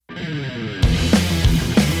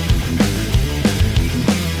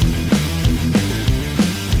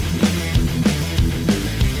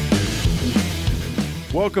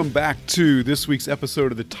Welcome back to this week's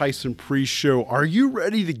episode of the Tyson Priest Show. Are you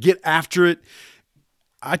ready to get after it?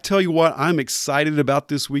 I tell you what, I'm excited about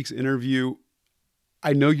this week's interview.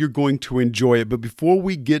 I know you're going to enjoy it, but before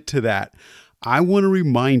we get to that, I want to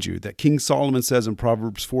remind you that King Solomon says in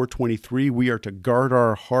Proverbs 4:23, we are to guard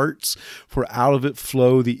our hearts, for out of it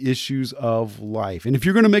flow the issues of life. And if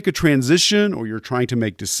you're going to make a transition or you're trying to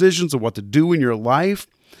make decisions of what to do in your life,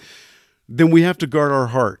 then we have to guard our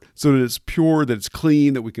heart so that it's pure, that it's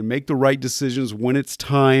clean, that we can make the right decisions when it's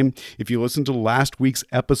time. If you listen to last week's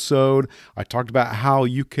episode, I talked about how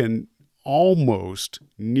you can almost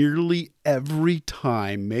nearly every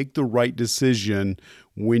time make the right decision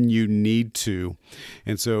when you need to.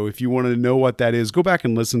 And so if you want to know what that is, go back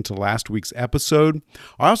and listen to last week's episode.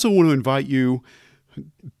 I also want to invite you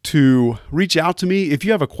to reach out to me if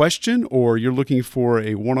you have a question or you're looking for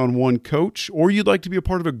a one-on-one coach or you'd like to be a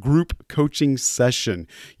part of a group coaching session.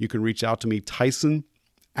 You can reach out to me, Tyson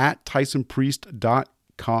at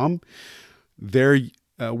tysonpriest.com. There,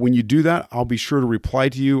 when you do that, I'll be sure to reply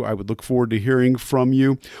to you. I would look forward to hearing from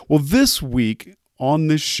you. Well, this week on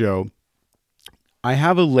this show, I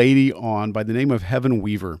have a lady on by the name of Heaven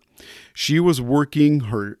Weaver. She was working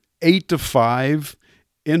her 8 to 5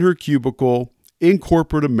 in her cubicle in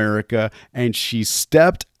corporate America, and she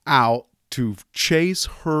stepped out to chase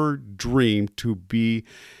her dream to be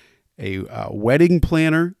a wedding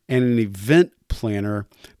planner and an event planner.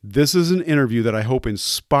 This is an interview that I hope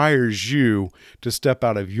inspires you to step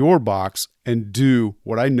out of your box and do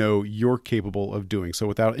what I know you're capable of doing. So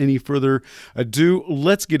without any further ado,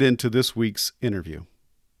 let's get into this week's interview.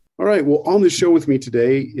 All right. Well, on the show with me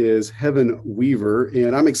today is Heaven Weaver,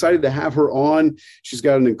 and I'm excited to have her on. She's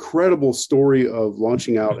got an incredible story of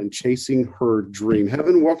launching out and chasing her dream.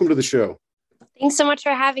 Heaven, welcome to the show. Thanks so much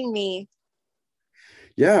for having me.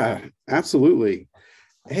 Yeah, absolutely.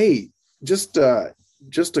 Hey, just a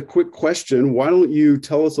quick question. Why don't you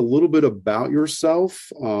tell us a little bit about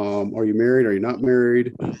yourself? Are you married? Are you not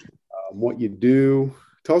married? What you do?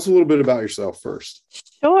 Tell us a little bit about yourself first.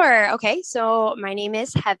 Sure. Okay. So my name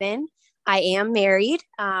is Heaven. I am married.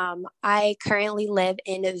 I currently live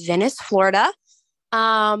in Venice, Florida.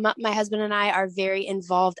 My husband and I are very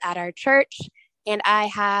involved at our church, and I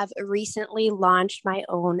have recently launched my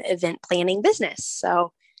own event planning business.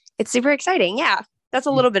 So it's super exciting. Yeah. That's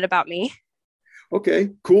a little bit about me.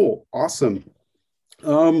 Okay, cool. Awesome.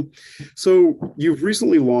 So you've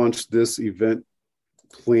recently launched this event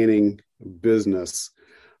planning business.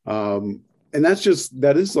 And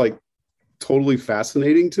that is like totally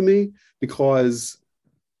fascinating to me because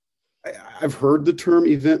I've heard the term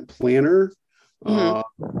event planner.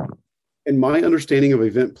 Mm-hmm. And my understanding of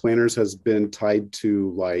event planners has been tied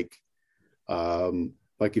to like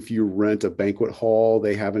if you rent a banquet hall,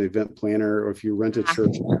 they have an event planner, or if you rent a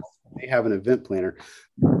church, they have an event planner.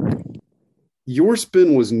 Your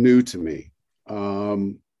spin was new to me.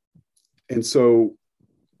 And so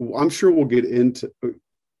I'm sure we'll get into,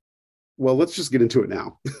 well, let's just get into it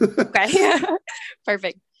now. Okay.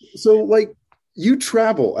 Perfect. So like you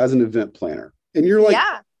travel as an event planner and you're like,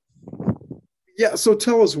 yeah. So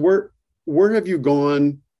tell us where have you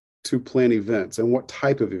gone to plan events and what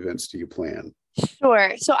type of events do you plan?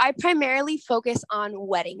 Sure. So I primarily focus on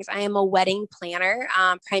weddings. I am a wedding planner.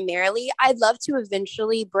 Primarily, I'd love to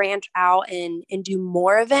eventually branch out and do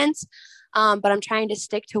more events. But I'm trying to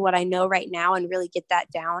stick to what I know right now and really get that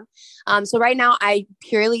down. So right now I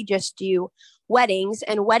purely just do weddings,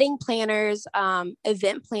 and wedding planners,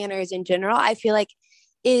 event planners in general, I feel like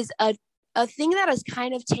is a thing that has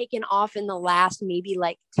kind of taken off in the last maybe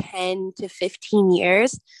like 10 to 15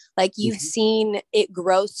 years. Like you've seen it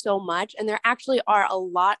grow so much, and there actually are a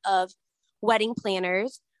lot of wedding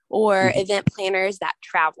planners or event planners that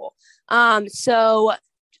travel. So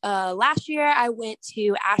last year I went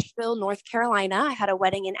to Asheville, North Carolina. I had a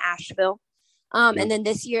wedding in Asheville. And then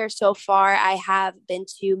this year so far, I have been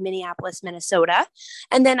to Minneapolis, Minnesota.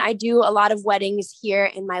 And then I do a lot of weddings here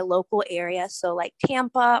in my local area. So like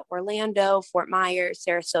Tampa, Orlando, Fort Myers,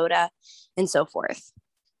 Sarasota, and so forth.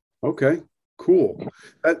 Okay, cool.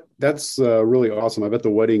 That's really awesome. I bet the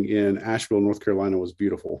wedding in Asheville, North Carolina was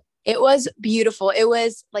beautiful. It was beautiful. It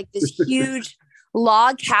was like this huge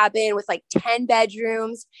log cabin with like 10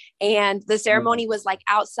 bedrooms, and the ceremony was like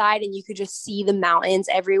outside and you could just see the mountains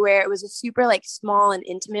everywhere. It was a super like small and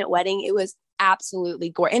intimate wedding. It was absolutely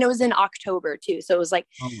gorgeous. And it was in October too. So it was like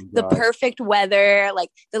the perfect weather, like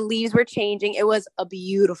the leaves were changing. It was a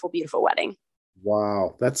beautiful, beautiful wedding.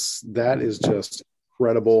 Wow. That is just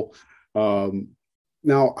incredible.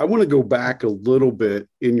 Now, I want to go back a little bit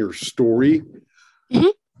in your story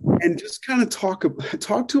Mhm. and just kind of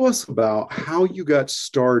talk to us about how you got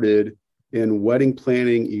started in wedding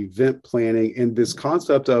planning, event planning, and this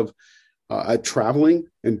concept of traveling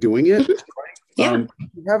and doing it. Mhm. Yeah.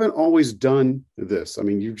 You haven't always done this. I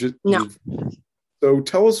mean, No. so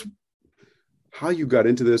tell us how you got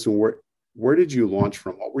into this and where did you launch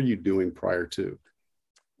from? What were you doing prior to?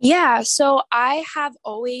 Yeah. So I have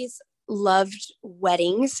always loved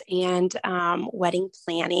weddings and wedding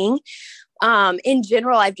planning. In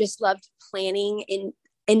general, I've just loved planning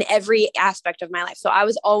in every aspect of my life. So I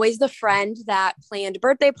was always the friend that planned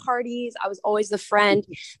birthday parties. I was always the friend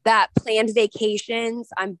that planned vacations.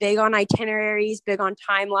 I'm big on itineraries, big on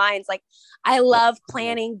timelines. Like I love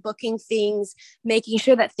planning, booking things, making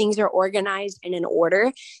sure that things are organized and in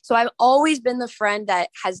order. So I've always been the friend that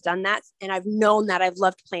has done that. And I've known that I've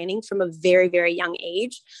loved planning from a very, very young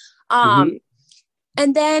age. Mm-hmm. Um,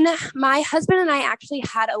 and then my husband and I actually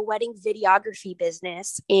had a wedding videography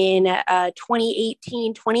business in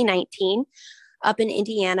 2018, 2019 up in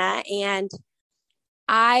Indiana. And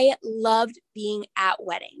I loved being at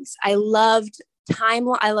weddings. I loved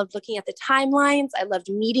looking at the timelines. I loved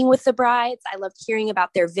meeting with the brides. I loved hearing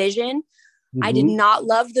about their vision. I did Mm-hmm. not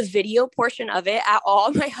love the video portion of it at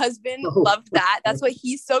all. My husband Oh, loved that. That's what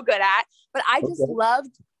he's so good at. But I just okay.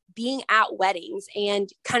 loved being at weddings and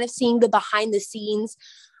kind of seeing the behind the scenes.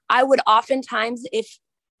 I would oftentimes, if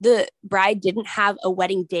the bride didn't have a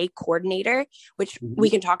wedding day coordinator, which we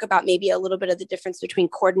Mm-hmm. can talk about maybe a little bit of the difference between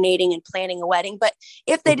coordinating and planning a wedding, but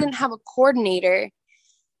if they Okay. didn't have a coordinator,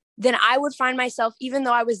 then I would find myself, even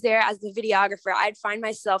though I was there as the videographer, I'd find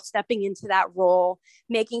myself stepping into that role,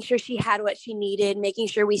 making sure she had what she needed, making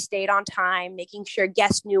sure we stayed on time, making sure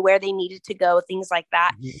guests knew where they needed to go, things like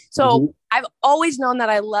that. So Mm-hmm. I've always known that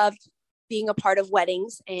I loved being a part of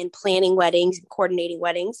weddings and planning weddings and coordinating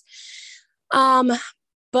weddings. Um,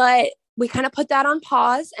 but we kind of put that on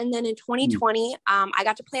pause. And then in 2020, I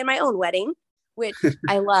got to plan my own wedding, which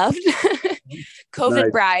I loved. COVID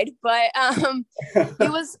Nice. bride, but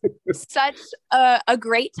it was such a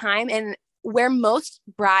great time. And where most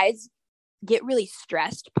brides get really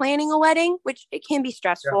stressed planning a wedding, which it can be Yeah.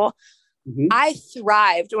 stressful, Mm-hmm. I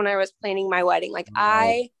thrived when I was planning my wedding. Like Wow.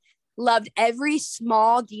 I loved every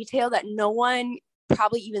small detail that no one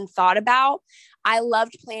probably even thought about. I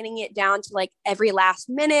loved planning it down to like every last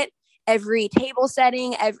minute, every table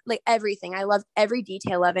setting, like everything. I loved every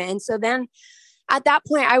detail of it. And so then at that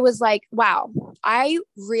point, I was like, wow, I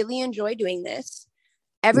really enjoy doing this.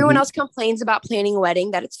 Everyone Mm-hmm. else complains about planning a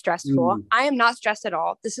wedding, that it's stressful. Mm. I am not stressed at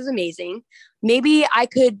all. This is amazing. Maybe I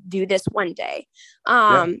could do this one day.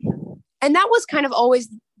 Yeah. Um, and that was kind of always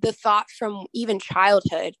the thought from even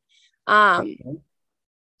childhood. Um, Okay.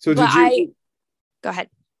 So but did I, you, go ahead.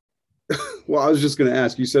 well, I was just going to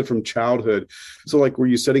ask, you said from childhood. So like, were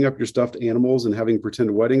you setting up your stuffed animals and having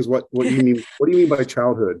pretend weddings? What do you mean? What do you mean by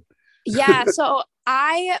childhood? Yeah. So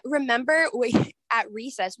I remember at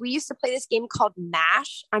recess, we used to play this game called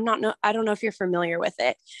MASH. I don't know if you're familiar with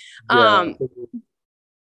it. Yeah. Um,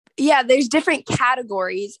 yeah, there's different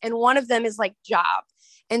categories, and one of them is like job.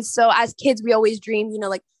 And so as kids, we always dreamed,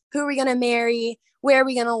 like who are we going to marry? Where are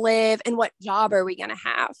we going to live? And what job are we going to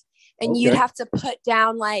have? And you'd Okay. have to put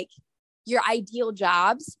down like your ideal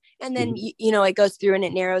jobs. And then, Mhm. it goes through and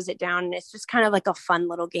it narrows it down. And it's just kind of like a fun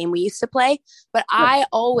little game we used to play. But Yeah. I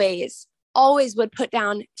always would put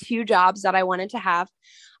down two jobs that I wanted to have.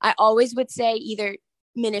 I always would say either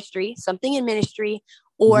ministry, something in ministry,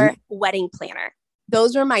 or Mhm. wedding planner.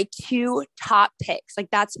 Those are my two top picks. Like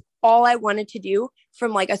that's all I wanted to do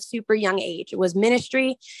from like a super young age. It was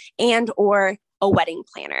ministry and or a wedding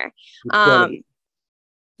planner. Incredible. Um,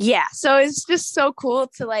 yeah, so it's just so cool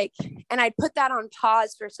to like, and I put that on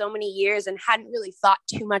pause for so many years and hadn't really thought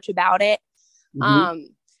too much about it. Mhm. Um,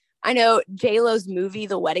 I know J Lo's movie,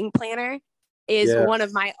 The Wedding Planner, is Yeah. one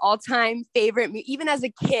of my all-time favorite. Even as a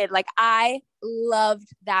kid, like I loved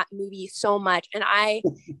that movie so much, and I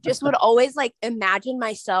just would always like imagine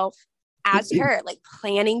myself as her, like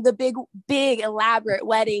planning the big elaborate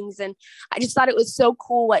weddings. And I just thought it was so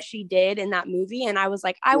cool what she did in that movie. And I was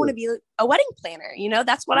like, I want to Sure. be a wedding planner.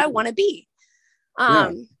 That's what I Yeah. want to be.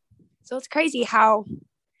 Yeah. So it's crazy how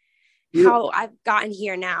You know, I've gotten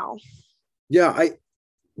here now. yeah,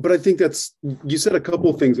 but I think you said a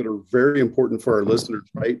couple of things that are very important for our listeners,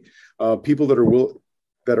 right? People that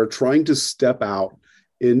are trying to step out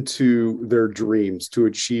into their dreams to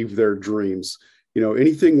achieve their dreams.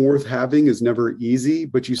 Anything worth having is never easy,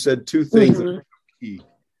 but you said two things that Mhm. are key.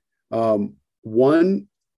 One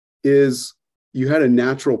is you had a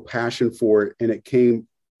natural passion for it and it came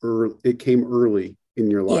early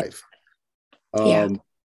in your Yeah. life. Yeah. And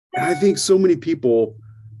I think so many people,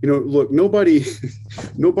 look, nobody,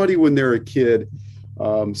 nobody when they're a kid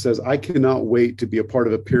says, I cannot wait to be a part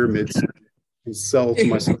of a pyramid and sell to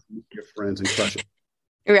my social media friends and crush it.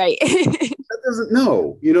 Right. That doesn't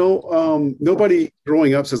know, nobody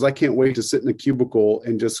growing up says, I can't wait to sit in a cubicle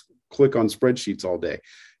and just click on spreadsheets all day.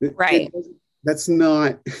 Right. That's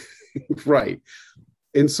not right.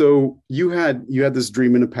 And so you had this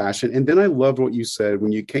dream and a passion. And then I loved what you said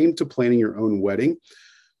when you came to planning your own wedding.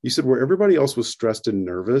 You said where everybody else was stressed and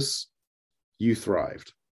nervous, you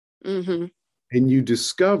thrived. Mm-hmm. And you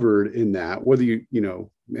discovered in that, whether you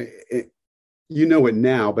know it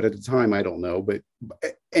now, but at the time, I don't know.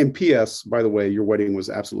 And P.S., by the way, your wedding was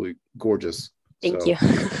absolutely gorgeous. Thank you.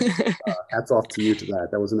 Hats off to you to that.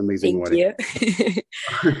 That was an amazing wedding. Thank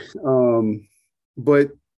you.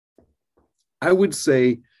 But I would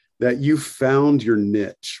say that you found your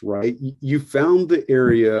niche, right? You found the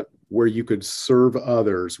area where you could serve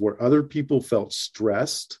others, where other people felt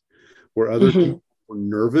stressed, where other people were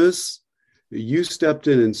nervous. You stepped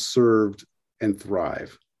in and served and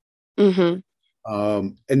thrive. And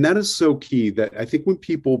that is so key that I think when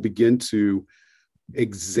people begin to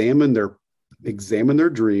examine their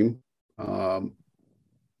dream,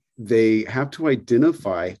 they have to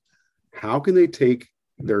identify how can they take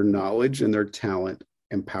their knowledge and their talent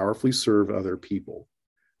and powerfully serve other people.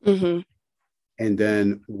 And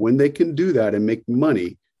then when they can do that and make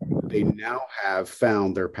money, they now have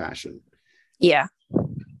found their passion. Yeah.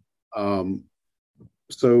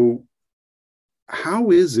 So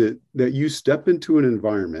how is it that you step into an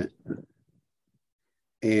environment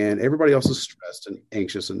and everybody else is stressed and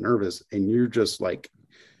anxious and nervous, and you're just like,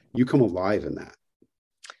 you come alive in that?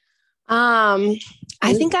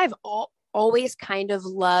 I think I've always kind of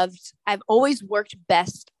I've always worked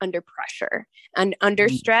best under pressure, and under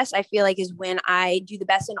stress, I feel like is when I do the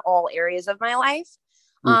best in all areas of my life.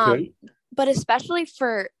 But especially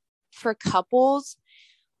for couples,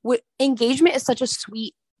 engagement is such a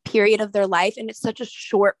sweet period of their life, and it's such a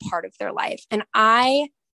short part of their life. And I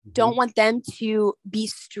don't want them to be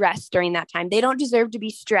stressed during that time. They don't deserve to be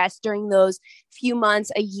stressed during those few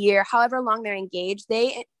months, a year, however long they're engaged.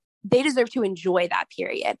 They deserve to enjoy that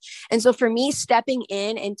period. And so for me, stepping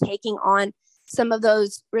in and taking on some of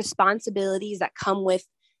those responsibilities that come with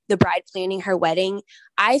the bride planning her wedding,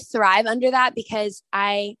 I thrive under that because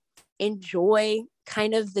I enjoy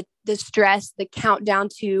kind of the stress, the countdown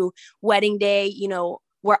to wedding day.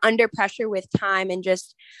 We're under pressure with time, and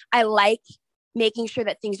just, I like making sure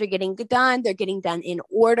that things are getting done. They're getting done in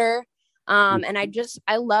order. And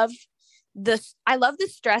I love the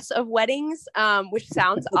stress of weddings, which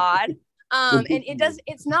sounds odd. And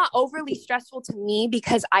it's not overly stressful to me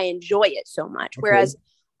because I enjoy it so much. Whereas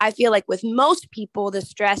I feel like with most people, the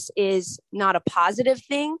stress is not a positive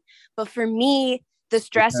thing. But for me, the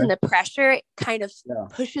stress and the pressure kind of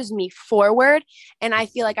pushes me forward. And I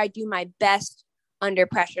feel like I do my best under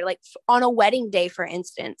pressure. Like on a wedding day, for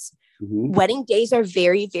instance, wedding days are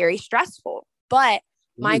very, very stressful. But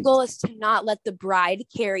my goal is to not let the bride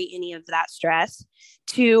carry any of that stress,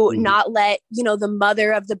 to not let, the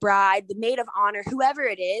mother of the bride, the maid of honor, whoever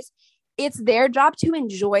it is, it's their job to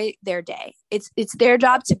enjoy their day. It's their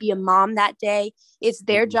job to be a mom that day. It's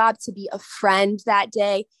their job to be a friend that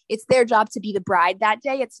day. It's their job to be the bride that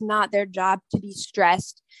day. It's not their job to be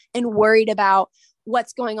stressed and worried about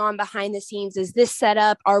what's going on behind the scenes. Is this set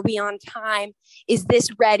up? Are we on time? Is this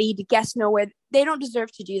ready? Do guests know where? They don't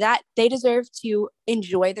deserve to do that. They deserve to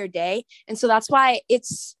enjoy their day. And so that's why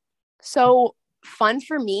it's so fun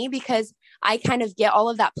for me, because I kind of get all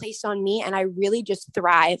of that placed on me, and I really just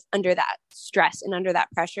thrive under that stress and under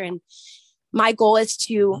that pressure. And my goal is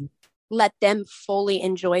to let them fully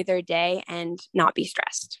enjoy their day and not be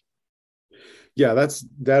stressed. Yeah,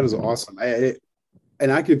 that is awesome.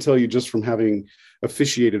 And I can tell you just from having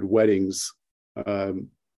officiated weddings,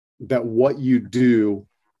 that what you do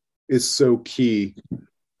is so key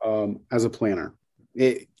as a planner.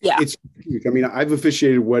 It's huge. I mean, I've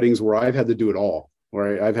officiated weddings where I've had to do it all,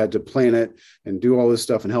 where I've had to plan it and do all this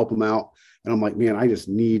stuff and help them out. And I'm like, man, I just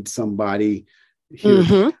need somebody here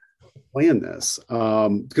to plan this,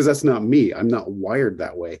 because that's not me. I'm not wired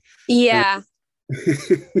that way. Yeah.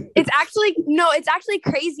 It's actually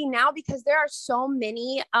crazy now, because there are so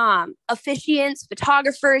many officiants,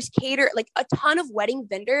 photographers, like a ton of wedding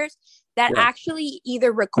vendors that actually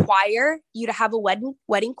either require you to have a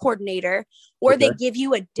wedding coordinator, or they give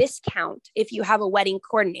you a discount if you have a wedding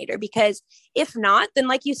coordinator. Because if not, then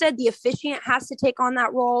like you said, the officiant has to take on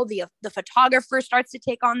that role. The photographer starts to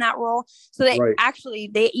take on that role. So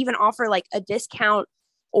they even offer like a discount,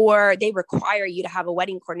 or they require you to have a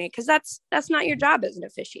wedding coordinator, because that's not your job as an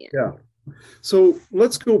officiant. Yeah. So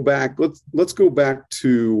let's go back. Let's go back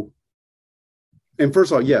to, and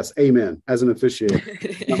first of all, yes, amen. As an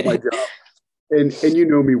officiator, not my job, and you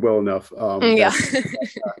know me well enough. Yeah.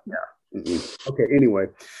 Okay. Anyway,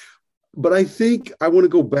 but I think I want to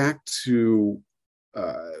go back to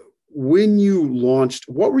uh, when you launched.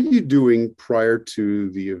 What were you doing prior to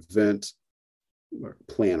the event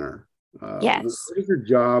planner? What Yes. was your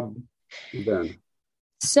job then?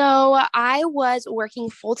 So I was working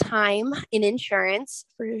full time in insurance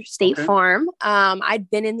for State Okay. Farm.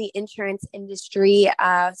 I'd been in the insurance industry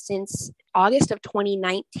since August of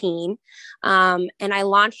 2019, and I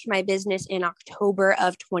launched my business in October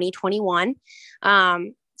of 2021.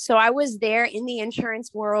 So I was there in the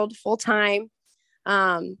insurance world full time,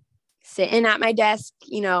 um, sitting at my desk,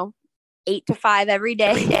 8 to 5 every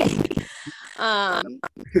day. um,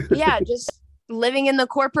 yeah, just living in the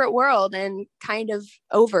corporate world and kind of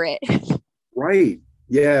over it. Right.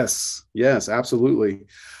 Yes. Yes. Absolutely.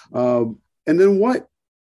 And then what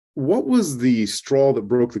was the straw that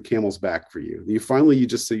broke the camel's back for you? You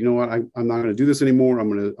just said, you know what, I'm not going to do this anymore. I'm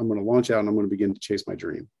going to launch out and I'm going to begin to chase my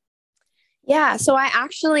dream. Yeah. So I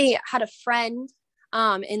actually had a friend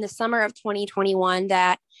in the summer of 2021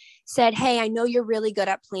 that said, "Hey, I know you're really good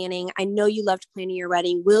at planning. I know you loved planning your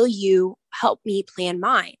wedding. Will you help me plan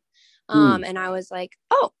mine?" Hmm. And I was like,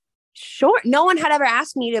 "Oh, sure." No one had ever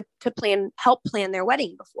asked me to help plan their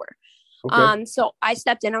wedding before. Okay. So I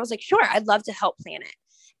stepped in. I was like, "Sure, I'd love to help plan it."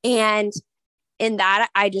 And in that,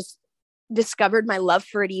 I just discovered my love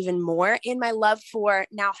for it even more, and my love for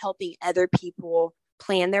now helping other people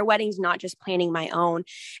plan their weddings, not just planning my own.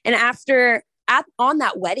 And on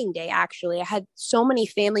that wedding day, actually, I had so many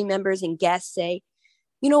family members and guests say,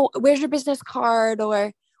 "Where's your business card?"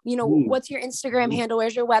 Or, Hmm. "What's your Instagram handle?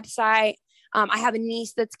 Where's your website? I have a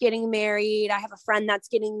niece that's getting married. I have a friend that's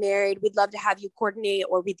getting married. We'd love to have you coordinate,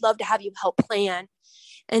 or we'd love to have you help plan."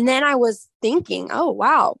 And then I was thinking, oh,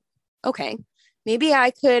 wow, okay, maybe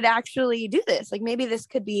I could actually do this. Like maybe this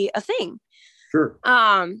could be a thing. Sure.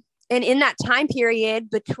 And in that time period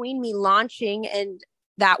between me launching and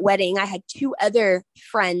that wedding, I had two other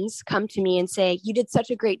friends come to me and say, "You did such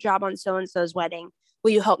a great job on so and so's wedding.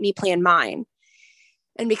 Will you help me plan mine?"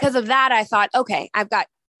 And because of that, I thought, okay,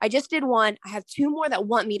 I just did one. I have two more that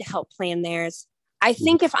want me to help plan theirs. I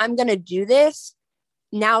think if I'm going to do this,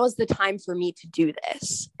 now is the time for me to do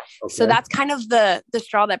this. So Okay. that's kind of the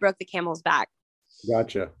straw that broke the camel's back.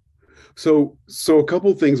 Gotcha. So a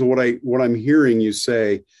couple of things. What I'm hearing you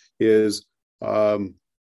say is um,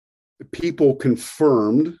 people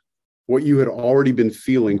confirmed what you had already been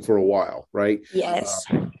feeling for a while, right? Uh, Yes.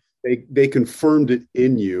 they confirmed it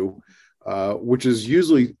in you, which is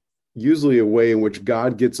usually a way in which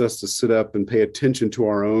God gets us to sit up and pay attention to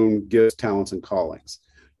our own gifts, talents, and callings.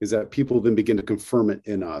 Is that people then begin to confirm it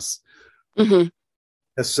in us. Mm-hmm.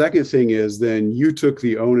 The second thing is then you took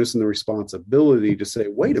the onus and the responsibility to say,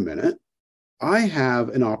 wait a minute, I have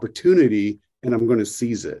an opportunity and I'm going to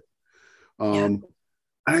seize it. Yeah.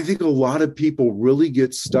 I think a lot of people really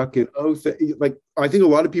get stuck in, like, I think a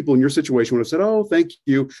lot of people in your situation would have said, oh, thank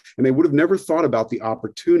you. And they would have never thought about the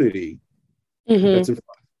opportunity Mm-hmm. that's in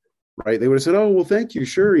front, right? They would have said, oh, well, thank you.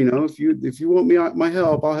 Sure. If you want my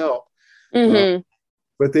help, I'll help. Uh, Mm-hmm.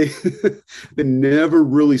 but they, they never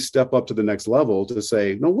really step up to the next level to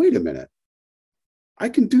say, no, wait a minute, I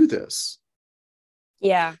can do this.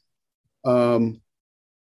 Yeah. Um,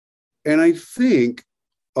 and I think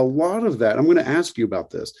a lot of that, I'm going to ask you about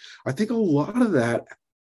this. I think a lot of that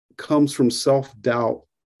comes from self doubt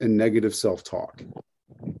and negative self talk.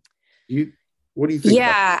 You, what do you think about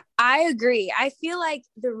Yeah, I agree. I feel like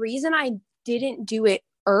the reason I didn't do it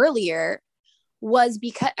earlier was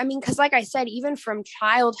because like I said, even from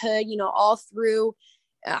childhood, all through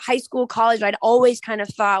high school, college, I'd always kind of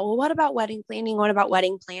thought, well, what about wedding planning? What about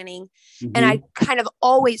wedding planning? that? And Mm-hmm. I kind of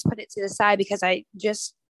always put it to the side because I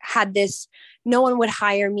just had this no one would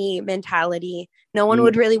hire me mentality. No one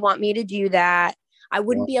would really want me to do that. I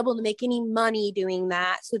wouldn't be able to make any money doing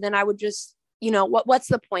that. So then I would just, what's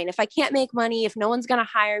the point? If I can't make money, if no one's going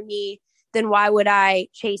to hire me, then why would I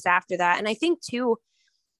chase after that? And I think too,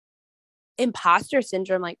 imposter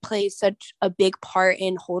syndrome like plays such a big part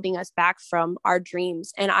in holding us back from our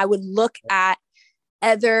dreams. And I would look at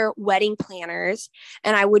other wedding planners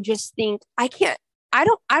and I would just think, I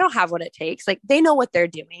don't have what it takes. Like they know what they're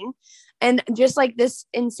doing. And just like this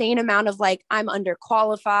insane amount of like, I'm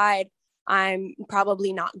underqualified, I'm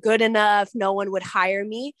probably not good enough, no one would hire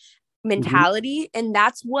me Mm-hmm. mentality. And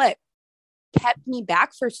that's what kept me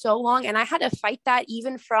back for so long. And I had to fight that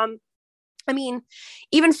even from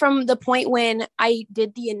the point when I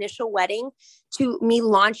did the initial wedding to me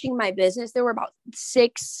launching my business, there were about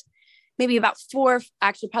maybe about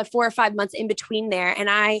probably 4 or 5 months in between there. And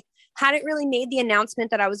I hadn't really made the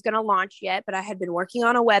announcement that I was going to launch yet, but I had been working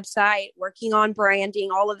on a website, working on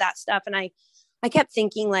branding, all of that stuff. And I kept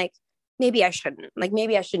thinking like, maybe I shouldn't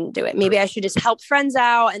do it. Maybe I should just help friends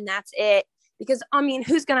out and that's it. Because I mean,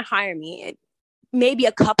 who's going to hire me? Maybe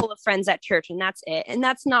a couple of friends at church and that's it. And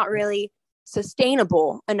that's not really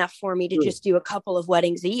sustainable enough for me to just do a couple of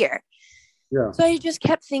weddings a year. Yeah. So I just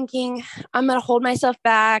kept thinking, I'm going to hold myself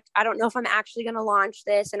back. I don't know if I'm actually going to launch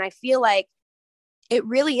this. And I feel like it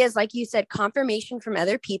really is, like you said, confirmation from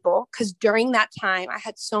other people. Because during that time, I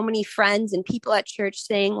had so many friends and people at church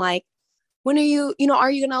saying like, when are you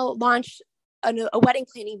going to launch a wedding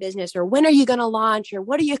planning business? Or when are you going to launch? Or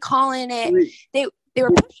what are you calling it? They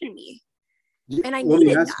were pushing me. And I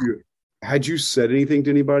needed that. You, had you said anything to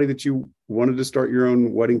anybody that you wanted to start your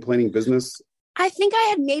own wedding planning business? I think I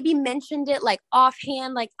had maybe mentioned it like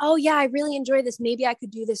offhand, like, oh yeah, I really enjoy this. Maybe I could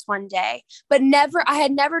do this one day, but I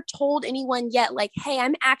had never told anyone yet, like, hey,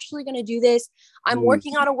 I'm actually going to do this. I'm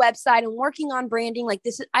working on a website. I'm working on branding. Like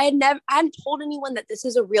I hadn't told anyone that this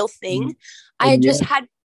is a real thing. I had just had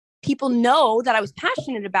people know that I was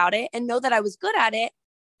passionate about it and know that I was good at it.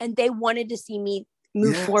 And they wanted to see me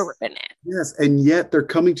move forward in it. Yes. And yet they're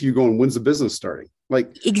coming to you going, when's the business starting?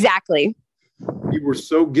 Like, exactly. You were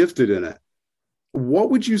so gifted in it. What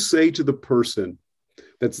would you say to the person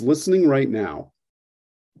that's listening right now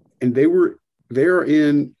and they're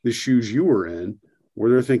in the shoes you were in, where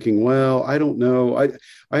they're thinking, well, I don't know,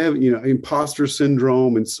 I have, imposter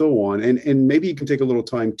syndrome and so on. And maybe you can take a little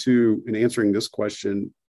time too in answering this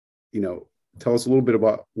question, tell us a little bit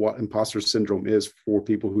about what imposter syndrome is for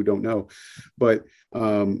people who don't know. But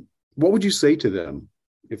what would you say to them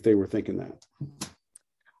if they were thinking that?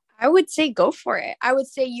 I would say go for it. I would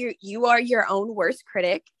say you are your own worst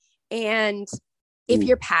critic. And if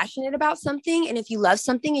you're passionate about something and if you love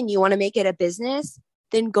something and you want to make it a business,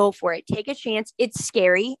 then go for it. Take a chance. It's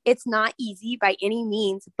scary. It's not easy by any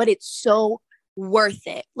means, but it's so worth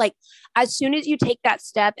it. Like as soon as you take that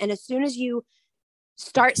step and as soon as you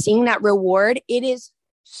start seeing that reward, it is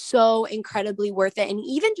so incredibly worth it. And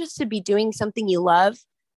even just to be doing something you love,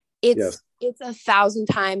 it's 1,000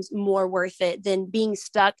 times more worth it than being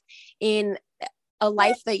stuck in a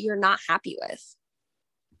life that you're not happy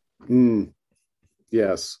with.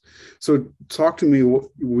 Yes. So talk to me,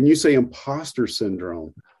 when you say imposter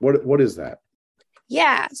syndrome, what is that?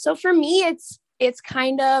 Yeah. So for me, it's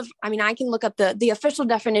kind of, I mean, I can look up the official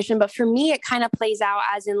definition, but for me, it kind of plays out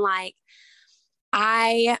as in like,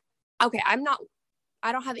 I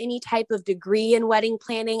don't have any type of degree in wedding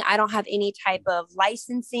planning. I don't have any type of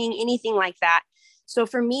licensing, anything like that. So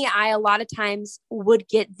for me, I a lot of times would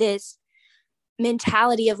get this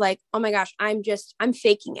mentality of like, oh my gosh, I'm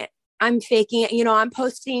faking it. I'm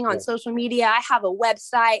posting on social media. I have a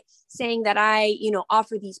website saying that I,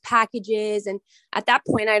 offer these packages. And at that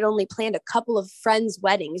point, I'd only planned a couple of friends'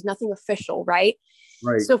 weddings, nothing official, right?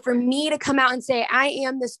 Right. So for me to come out and say, I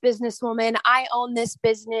am this businesswoman, I own this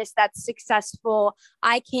business that's successful,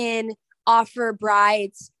 I can offer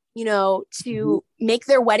brides, to make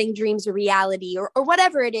their wedding dreams a reality or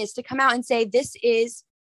whatever it is, to come out and say, this is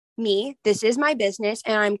me, this is my business,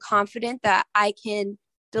 and I'm confident that I can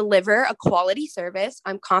deliver a quality service.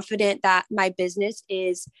 I'm confident that my business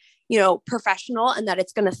is, professional and that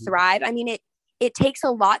it's going to thrive. I mean, it takes a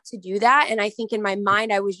lot to do that. And I think in my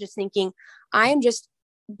mind, I was just thinking, I am just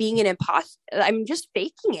being an imposter. I'm just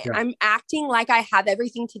faking it. Yeah. I'm acting like I have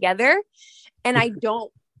everything together and I don't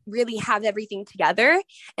really have everything together.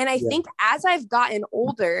 And I think as I've gotten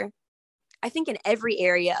older, I think in every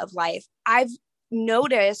area of life, I've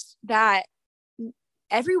noticed that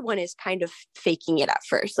everyone is kind of faking it at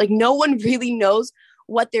first. Like no one really knows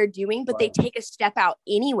what they're doing, but they take a step out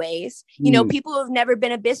anyways. People who have never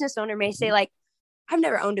been a business owner may say like, I've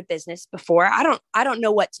never owned a business before. I don't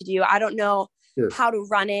know what to do. I don't know how to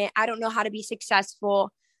run it. I don't know how to be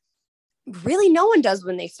successful. Really, no one does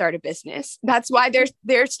when they start a business. That's why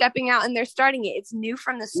they're stepping out and they're starting it. It's new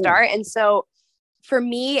from the start. And so for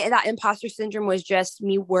me, that imposter syndrome was just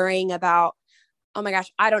me worrying about, oh my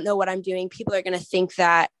gosh, I don't know what I'm doing. People are going to think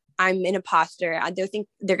that I'm an imposter.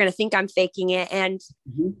 They're going to think I'm faking it. And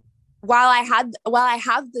while I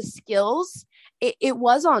have the skills, it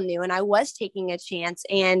was all new and I was taking a chance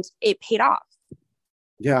and it paid off.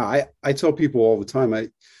 Yeah. I tell people all the time,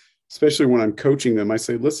 especially when I'm coaching them, I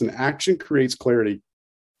say, listen, action creates clarity.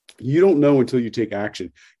 You don't know until you take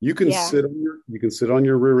action. You can sit on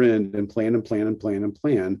your rear end and plan and plan and plan and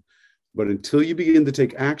plan. But until you begin to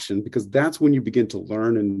take action, because that's when you begin to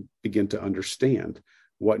learn and begin to understand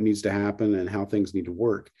what needs to happen and how things need to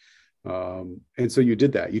work. And so you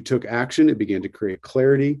did that. You took action. It began to create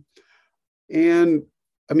clarity. And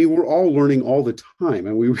I mean, we're all learning all the time.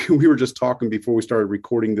 And we were just talking before we started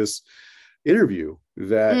recording this interview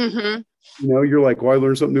that, Mm-hmm. you're like, well, I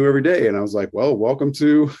learn something new every day. And I was like, well, welcome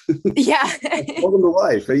to, Yeah. welcome to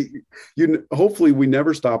life. Hopefully we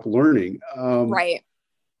never stop learning. Right.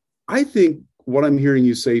 I think what I'm hearing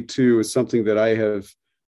you say too is something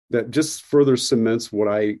that just further cements what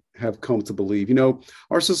I have come to believe.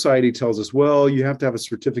 Our society tells us, well, you have to have a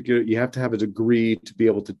certificate, you have to have a degree to be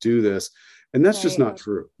able to do this. And that's just not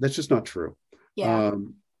true. That's just not true. Yeah.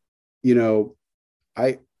 You know,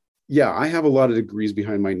 I have a lot of degrees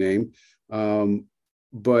behind my name.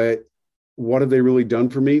 But what have they really done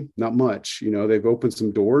for me? Not much. They've opened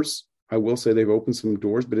some doors. I will say they've opened some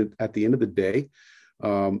doors, but at the end of the day,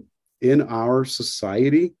 in our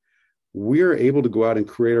society, we are able to go out and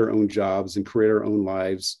create our own jobs and create our own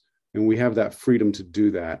lives. And we have that freedom to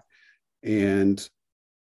do that. And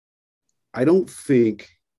I don't think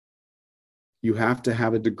you have to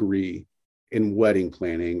have a degree in wedding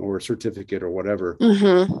planning or a certificate or whatever,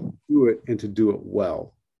 to do it and to do it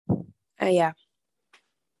well. Yeah.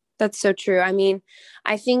 That's so true. I mean,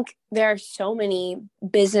 I think there are so many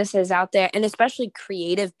businesses out there, and especially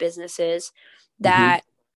creative businesses, that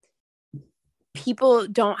people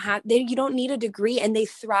don't have. You don't need a degree, and they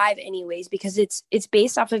thrive anyways because it's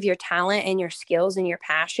based off of your talent and your skills and your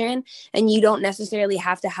passion, and you don't necessarily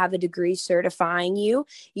have to have a degree certifying you.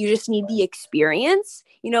 You just need the experience,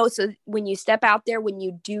 So when you step out there, when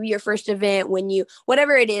you do your first event,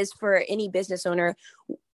 whatever it is for any business owner,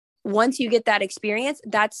 once you get that experience,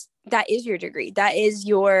 that is your degree. That is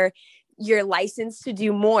your license to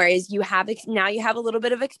do more. Is now you have a little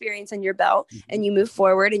bit of experience in your belt, and you move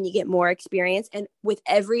forward and you get more experience. And with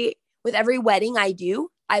every wedding I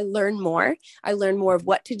do, I learn more. I learn more of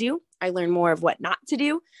what to do. I learn more of what not to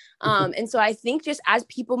do. And so I think just as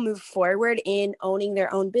people move forward in owning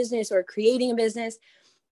their own business or creating a business,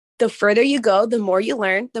 the further you go, the more you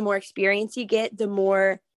learn, the more experience you get, the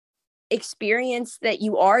more experience that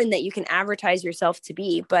you are and that you can advertise yourself to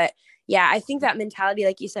be. But yeah, I think that mentality,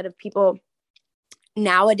 like you said, of people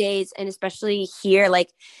nowadays, and especially here,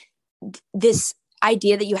 like this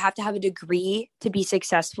idea that you have to have a degree to be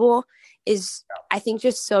successful is, I think,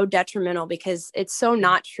 just so detrimental because it's so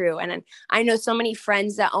not true. And I know so many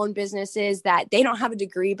friends that own businesses that they don't have a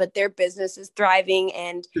degree, but their business is thriving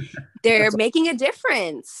and they're making a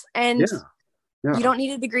difference. And you don't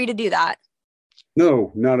need a degree to do that.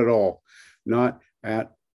 No, not at all. Not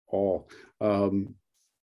at all.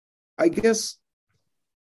 I guess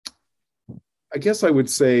I would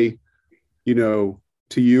say, to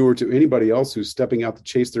you or to anybody else who's stepping out to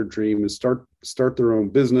chase their dream and start their own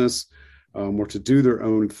business, or to do their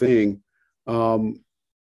own thing. What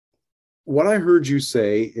I heard you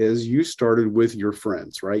say is you started with your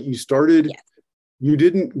friends, right? You started, you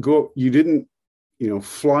didn't,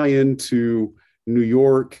 fly into New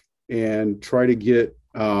York and try to get,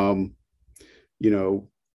 crud,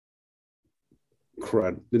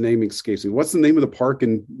 the name escapes me. What's the name of the park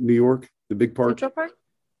in New York? The big park? Central Park?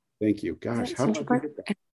 Thank you. Gosh, how did I forget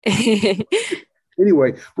that?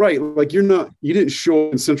 Anyway, right. Like you didn't show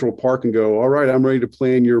up in Central Park and go, all right, I'm ready to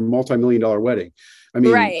plan your multi-million-dollar wedding. I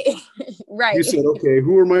mean, right. You said, okay,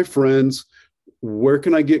 who are my friends? Where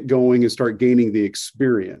can I get going and start gaining the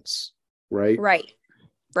experience? Right.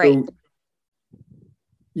 So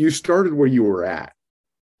you started where you were at.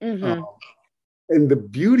 And the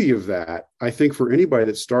beauty of that, I think, for anybody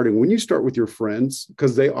that's starting, when you start with your friends,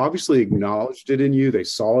 because they obviously acknowledged it in you, they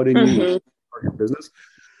saw it in you, when you start your business.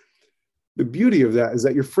 The beauty of that is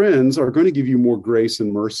that your friends are going to give you more grace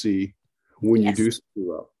and mercy when you do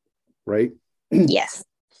screw up, right? Yes.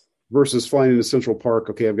 Versus flying into Central Park.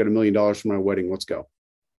 Okay, I've got $1 million for my wedding. Let's go.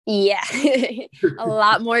 Yeah. A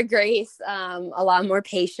lot more grace, a lot more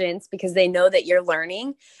patience, because they know that you're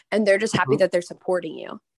learning and they're just happy that they're supporting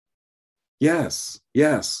you. Yes.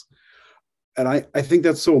 And I think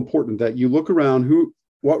that's so important that you look around,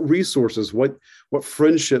 what resources, what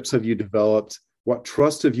friendships have you developed? What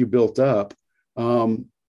trust have you built up? I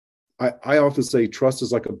often say trust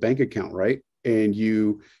is like a bank account, right? And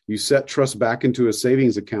you set trust back into a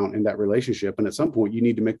savings account in that relationship. And at some point you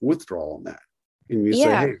need to make a withdrawal on that. And you say,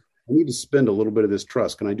 hey, I need to spend a little bit of this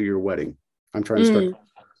trust. Can I do your wedding? I'm trying to start.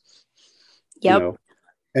 Yep.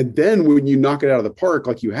 And then when you knock it out of the park,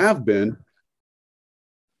 like you have been,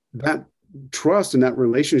 that trust and that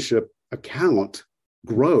relationship account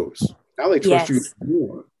grows. Now they trust you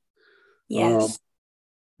more. Yes.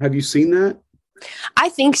 Have you seen that? I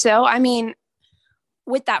think so. I mean,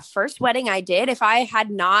 with that first wedding I did, if I had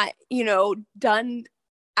not, done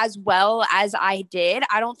as well as I did,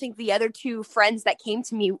 I don't think the other two friends that came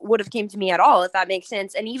to me would have came to me at all, if that makes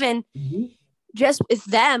sense. And even just with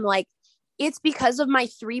them, like it's because of my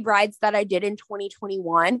 3 brides that I did in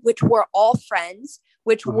 2021, which were all friends,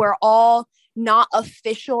 which were all not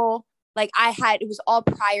official. Like it was all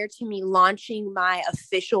prior to me launching my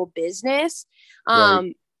official business.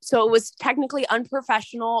 Right. So it was technically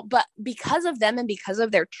unprofessional, but because of them and because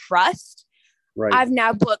of their trust, Right. I've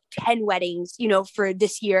now booked 10 weddings, for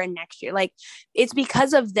this year and next year. Like it's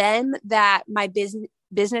because of them that my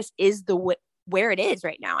business is where it is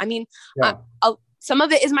right now. I mean, Yeah. some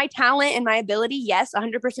of it is my talent and my ability. Yes,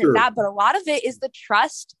 100% Sure. that. But a lot of it is the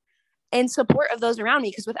trust and support of those around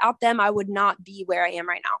me, because without them, I would not be where I am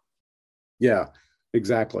right now. Yeah,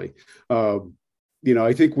 exactly.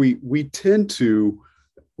 I think we tend to,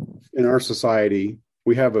 in our society,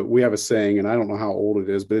 we have a saying, and I don't know how old it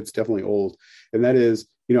is, but it's definitely old. And that is,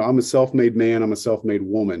 I'm a self-made man, I'm a self-made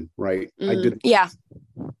woman, right? I did. Yeah.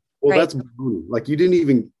 Well, right. That's like you didn't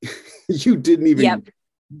even Yep.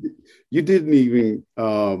 you didn't even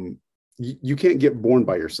you can't get born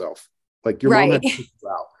by yourself. Like your mom had to pick you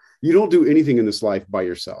out. You don't do anything in this life by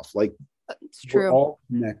yourself. Like it's true. We're all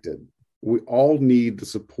connected. We all need the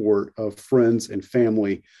support of friends and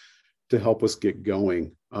family to help us get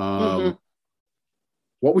going.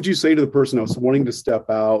 What would you say to the person that's wanting to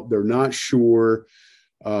step out? They're not sure.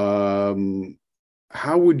 How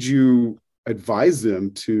would you advise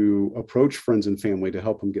them to approach friends and family to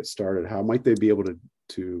help them get started? How might they be able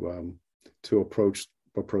to approach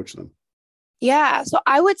them? Yeah. So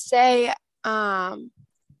I would say,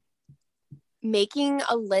 making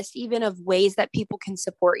a list even of ways that people can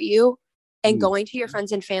support you, and going to your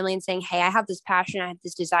friends and family and saying, hey, I have this passion, I have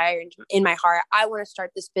this desire in my heart. I want to start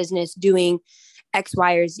this business doing X,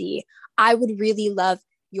 Y, or Z. I would really love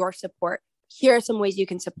your support. Here are some ways you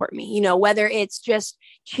can support me, whether it's just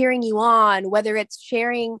cheering you on, whether it's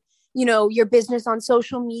sharing, your business on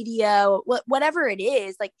social media, whatever it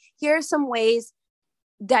is. Like, here are some ways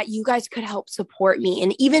that you guys could help support me.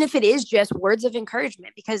 And even if it is just words of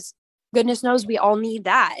encouragement, because goodness knows we all need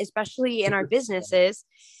that, especially in our businesses.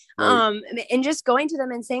 Right. And just going to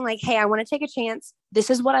them and saying like, hey, I want to take a chance.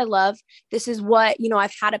 This is what I love. This is what,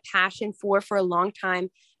 I've had a passion for a long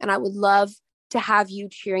time. And I would love to have you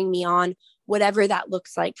cheering me on, whatever that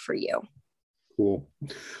looks like for you. Cool.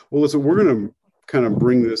 Well, listen, we're going to kind of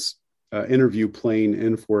bring this interview plane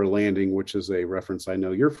in for a landing, which is a reference I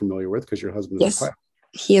know you're familiar with because your husband is a pilot.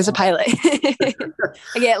 He is a pilot.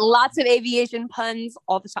 I get lots of aviation puns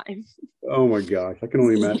all the time. Oh my gosh, I can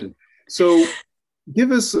only imagine. So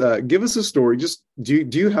give us a story. Just do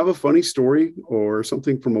you have a funny story or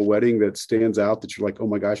something from a wedding that stands out that you're like, oh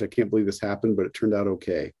my gosh, I can't believe this happened, but it turned out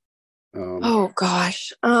okay? Oh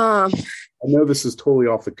gosh. I know this is totally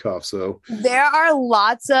off the cuff. So there are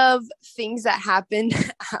lots of things that happen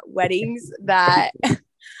at weddings that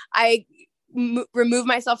I remove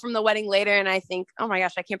myself from the wedding later and I think, oh my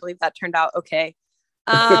gosh, I can't believe that turned out okay.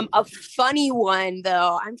 A funny one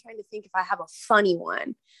though, I'm trying to think if I have a funny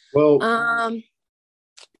one. Well,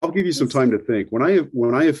 I'll give you some time to think.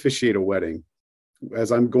 When I officiate a wedding,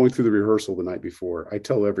 as I'm going through the rehearsal the night before, I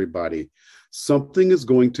tell everybody something is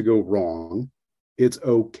going to go wrong. It's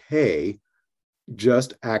okay.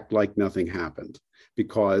 Just act like nothing happened,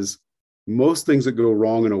 because most things that go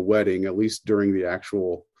wrong in a wedding, at least during the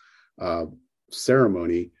actual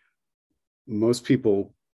ceremony, most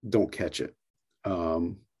people don't catch it.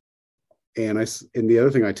 And the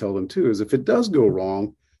other thing I tell them too is if it does go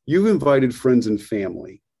wrong, you've invited friends and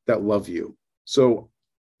family that love you. So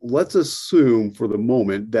let's assume for the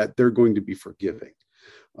moment that they're going to be forgiving.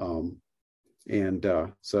 So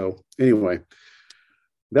anyway,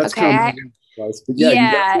 that's okay. kind of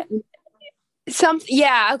yeah.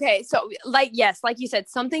 Okay. So like you said,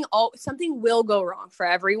 something will go wrong for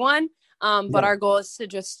everyone. But our goal is to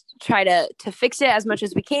just try to fix it as much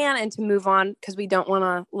as we can and to move on, because we don't want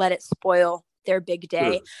to let it spoil their big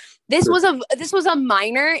day. Sure. This was a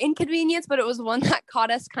minor inconvenience, but it was one that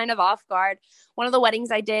caught us kind of off guard. One of the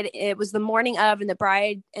weddings I did, it was the morning of, and the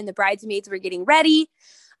bride and the bridesmaids were getting ready.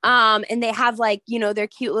 And they have their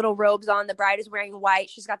cute little robes on. The bride is wearing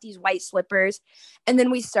white. She's got these white slippers. And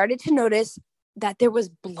then we started to notice that there was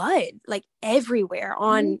blood like everywhere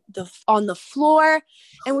on the floor.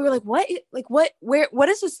 And we were like, what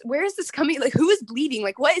is this? Where is this coming? Like, who is bleeding?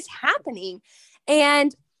 Like, what is happening?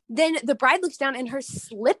 And then the bride looks down and her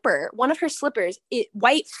slipper, one of her slippers,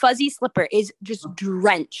 white fuzzy slipper, is just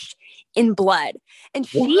drenched in blood. And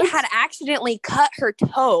she had accidentally cut her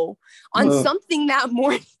toe on something that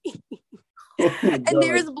morning. And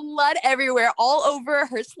there was blood everywhere, all over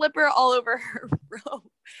her slipper, all over her robe.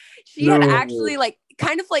 She had actually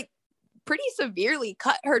kind of pretty severely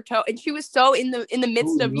cut her toe, and she was so in the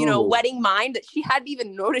midst of wedding mind that she hadn't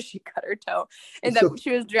even noticed she cut her toe, and that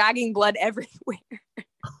she was dragging blood everywhere.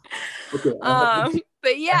 Okay,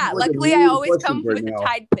 but yeah, luckily I always come with a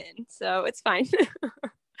Tide pin, so it's fine.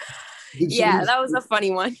 Yeah, that was a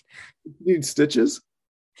funny one. You need stitches?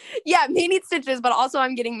 Yeah, may need stitches, but also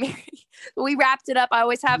I'm getting married. We wrapped it up. I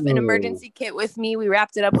always have an emergency kit with me. We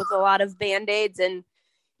wrapped it up with a lot of Band-Aids, and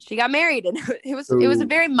she got married, and it was a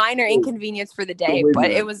very minor inconvenience for the day,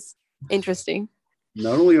 but it was interesting.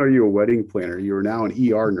 Not only are you a wedding planner, you are now an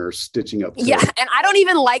ER nurse stitching up. Yeah, and I don't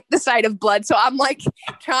even like the sight of blood, so I'm like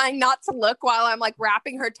trying not to look while I'm like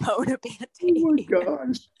wrapping her toe in a Band-Aid. Oh my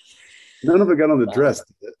gosh. None of it got on the dress,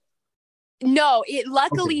 did it? No, it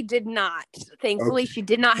luckily did not. Thankfully, she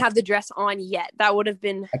did not have the dress on yet. That would have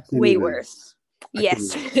been way worse.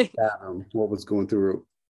 Yes. What was going through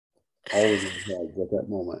all of his head at that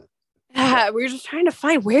moment? We were just trying to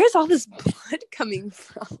find, where's all this blood coming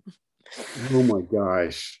from? Oh my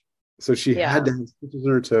gosh. So she had to have stitches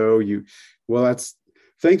in her toe.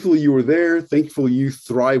 Thankfully you were there. Thankfully you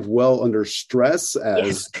thrive well under stress,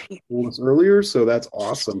 as you told us earlier. So that's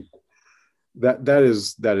awesome. That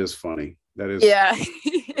is funny. That is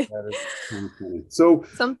kind of funny. So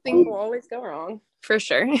something will always go wrong, for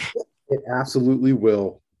sure. It absolutely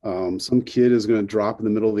will. Some kid is going to drop in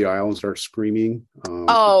the middle of the aisle and start screaming.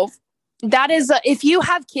 That is, if you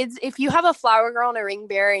have kids, if you have a flower girl and a ring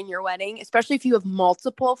bearer in your wedding, especially if you have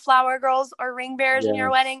multiple flower girls or ring bearers in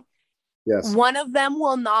your wedding, one of them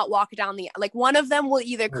will not walk down one of them will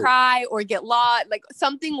either cry or get lost. Like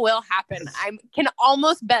something will happen. I can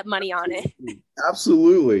almost bet money on it.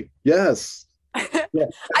 Absolutely. Yes. Yeah.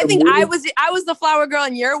 I think I was the flower girl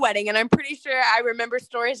in your wedding, and I'm pretty sure I remember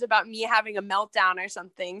stories about me having a meltdown or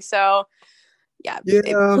something. So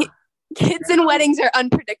kids in weddings are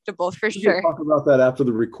unpredictable for sure. We'll talk about that after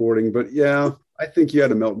the recording, but yeah, I think you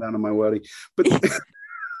had a meltdown in my wedding. But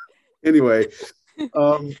anyway,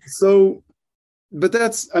 but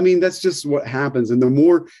that's just what happens. And the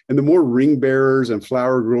more ring bearers and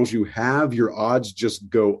flower girls you have, your odds just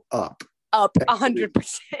go up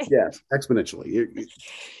 100%. Yes, exponentially.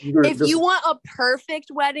 If you want a perfect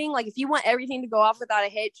wedding, like if you want everything to go off without a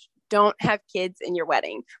hitch, don't have kids in your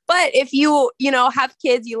wedding. But if you have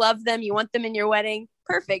kids, you love them, you want them in your wedding,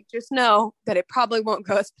 perfect. Just know that it probably won't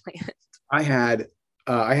go as planned. I had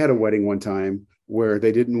a wedding one time where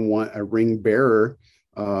they didn't want a ring bearer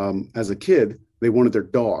as a kid. They wanted their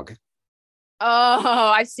dog.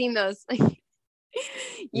 Oh, I've seen those.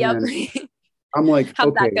 Yep. And I'm like,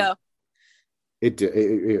 how'd that go? It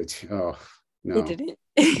did. Oh no, it didn't.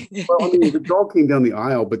 Well, the dog came down the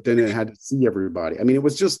aisle, but then it had to see everybody. It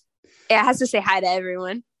was just. It has to say hi to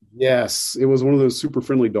everyone. Yes, it was one of those super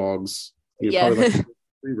friendly dogs. Probably like a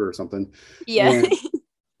retriever or something. Yeah. And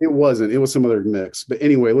it wasn't. It was some other mix. But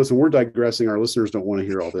anyway, listen, we're digressing. Our listeners don't want to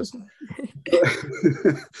hear all this.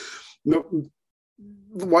 No.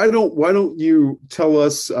 Why don't you tell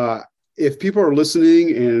us if people are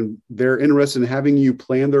listening and they're interested in having you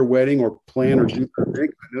plan their wedding or do their thing?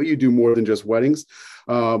 I know you do more than just weddings.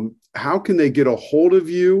 How can they get a hold of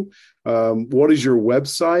you? What is your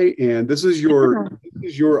website? And this is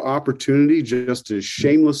your opportunity just to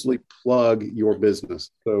shamelessly plug your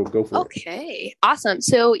business. So go for it. Okay, awesome.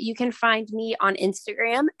 So you can find me on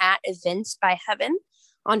Instagram at Events by Heaven,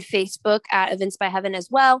 on Facebook at Events by Heaven as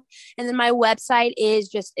well. And then my website is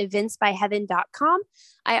just eventsbyheaven.com.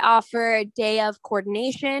 I offer a day of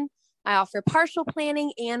coordination. I offer partial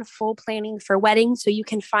planning and full planning for weddings. So you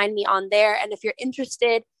can find me on there. And if you're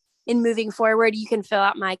interested in moving forward, you can fill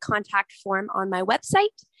out my contact form on my website.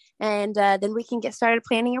 And then we can get started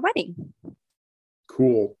planning your wedding.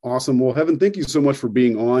 Cool. Awesome. Well, Heaven, thank you so much for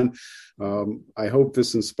being on. I hope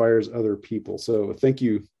this inspires other people. So thank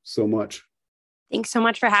you so much. Thanks so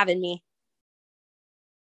much for having me.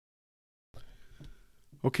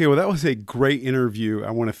 Okay, well, that was a great interview.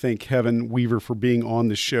 I want to thank Heaven Weaver for being on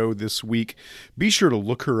the show this week. Be sure to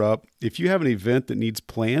look her up. If you have an event that needs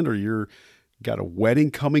planned, or you're got a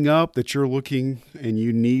wedding coming up that you're looking and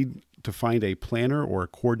you need to find a planner or a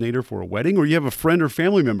coordinator for a wedding, or you have a friend or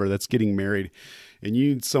family member that's getting married and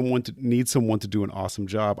you need someone to do an awesome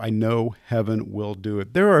job, I know Heaven will do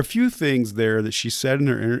it. There are a few things there that she said in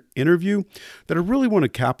her interview that I really want to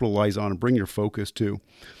capitalize on and bring your focus to.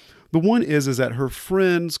 The one is that her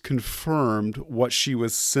friends confirmed what she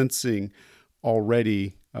was sensing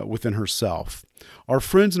already within herself. Our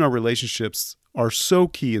friends and our relationships are so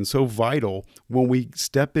key and so vital when we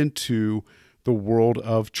step into the world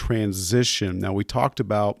of transition. Now, we talked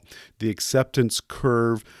about the acceptance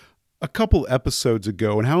curve a couple episodes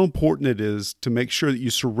ago and how important it is to make sure that you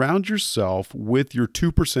surround yourself with your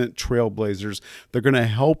 2% trailblazers. They're going to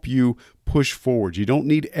help you push forward. You don't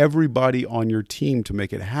need everybody on your team to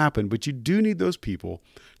make it happen, but you do need those people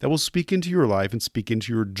that will speak into your life and speak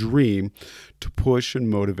into your dream to push and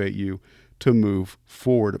motivate you to move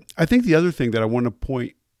forward. I think the other thing that I want to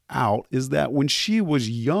point out is that when she was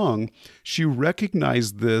young, she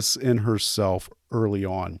recognized this in herself early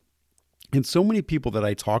on. And so many people that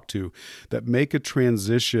I talk to that make a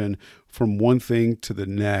transition from one thing to the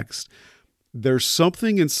next, there's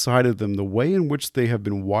something inside of them, the way in which they have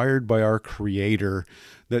been wired by our Creator,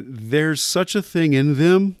 that there's such a thing in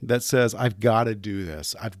them that says, I've got to do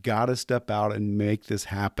this. I've got to step out and make this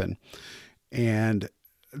happen. And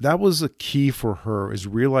that was a key for her, is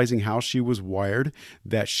realizing how she was wired,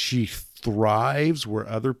 that she thrives where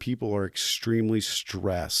other people are extremely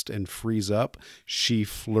stressed and freeze up. She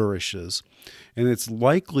flourishes. And it's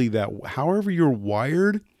likely that however you're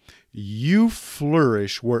wired, you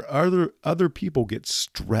flourish where other people get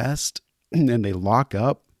stressed and they lock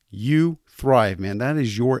up. You thrive, man. That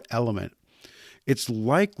is your element. It's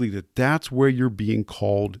likely that that's where you're being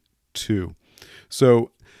called to.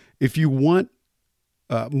 So if you want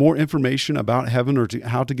more information about Heaven or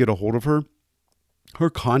how to get a hold of her, her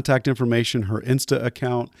contact information, her Insta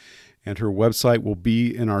account, and her website will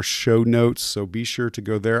be in our show notes, so be sure to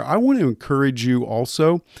go there. I want to encourage you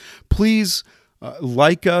also, please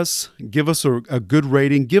like us, give us a good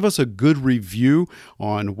rating, give us a good review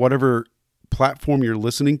on whatever platform you're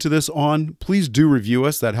listening to this on. Please do review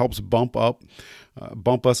us. That helps bump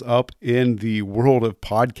us up in the world of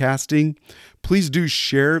podcasting. Please do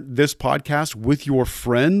share this podcast with your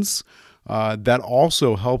friends. That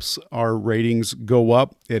also helps our ratings go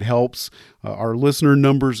up. It helps our listener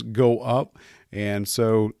numbers go up. And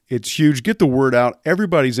so it's huge. Get the word out.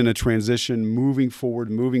 Everybody's in a transition, moving forward,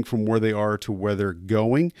 moving from where they are to where they're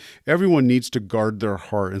going. Everyone needs to guard their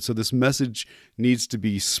heart. And so this message needs to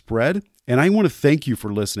be spread. And I want to thank you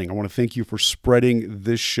for listening. I want to thank you for spreading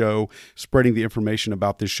this show, spreading the information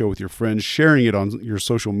about this show with your friends, sharing it on your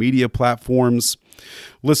social media platforms.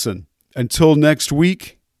 Listen, until next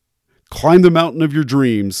week, climb the mountain of your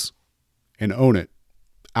dreams and own it.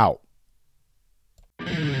 Out.